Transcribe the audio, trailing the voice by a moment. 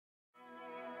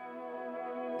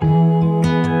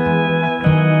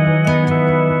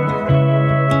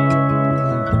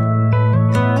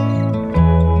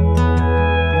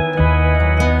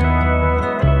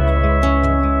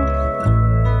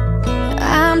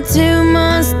I'm 2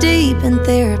 months deep in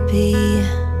therapy.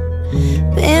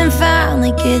 Been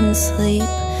finally getting sleep.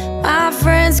 My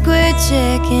friends quit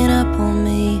checking up on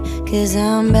me, 'cause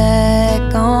I'm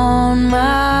back on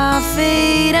my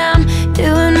feet. I'm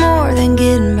doing more than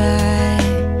getting by.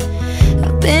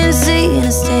 I've been seeing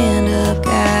a stand-up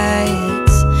guy.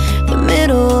 It's the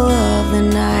middle of the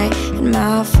night and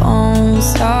my phone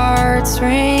starts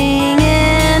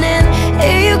ringing, and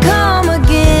here you come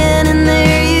again, and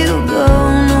there you go.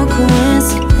 No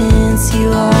coincidence, you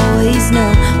always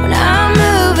know. When I'm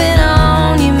moving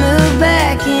on, you move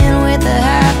back in with a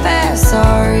half-ass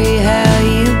sorry, how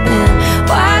you been?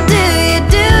 Why do you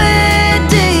do it?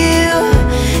 Do you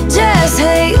just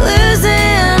hate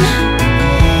losing?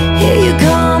 Here you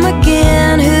come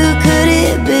again, who could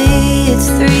it be? It's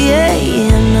 3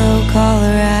 a.m., no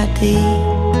caller ID.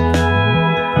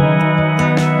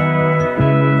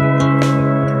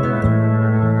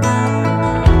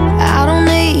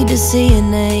 To see a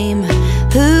name,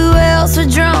 who else would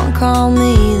drunk call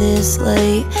me this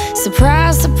late?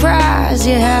 Surprise, surprise,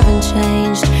 you haven't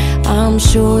changed. I'm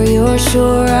sure you're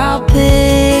sure I'll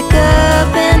pick up,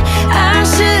 and I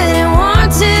shouldn't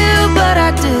want to, but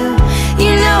I do.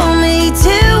 You know me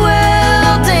too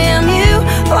well, damn you.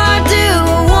 Why do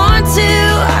I want to?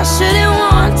 I shouldn't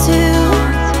want to.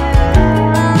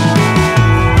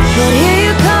 But here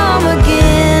you come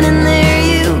again, and there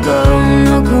you go.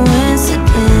 No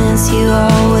coincidence, you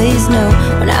always know.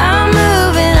 When I'm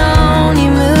moving on, you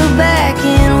move back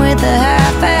in with a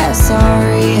half-ass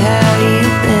sorry, how you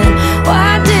been? Why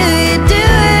do you do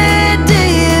it? Do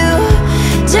you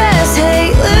just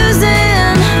hate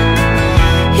losing?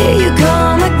 Here you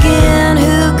come again,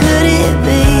 who could it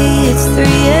be? It's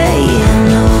 3 a.m.,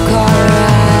 no caller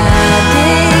ID.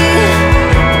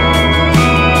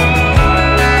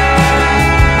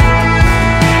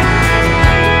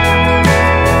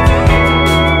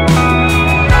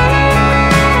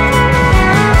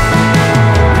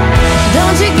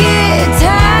 Don't you get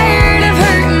tired of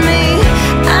hurting me?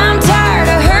 I'm tired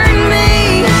of hurting me.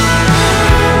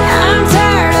 I'm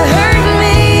tired of hurting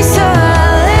me, so I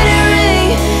let it ring,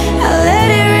 I let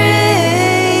it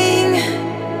ring.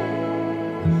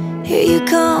 Here you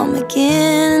come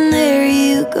again, and there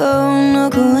you go. No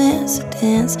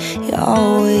coincidence, you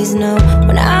always know.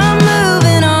 When I'm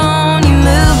moving on, you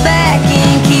move back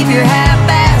in. Keep your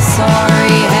half-ass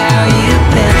sorry, how you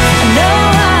been? I know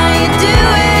how you do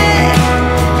it.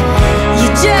 You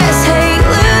just hate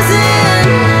losing.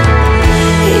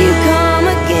 Here you come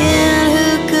again, who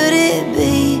could it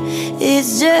be?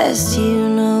 It's just you,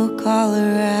 no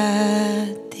caller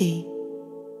ID.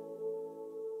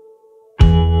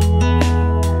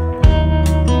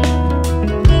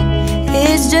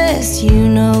 It's just you,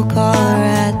 no caller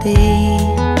ID.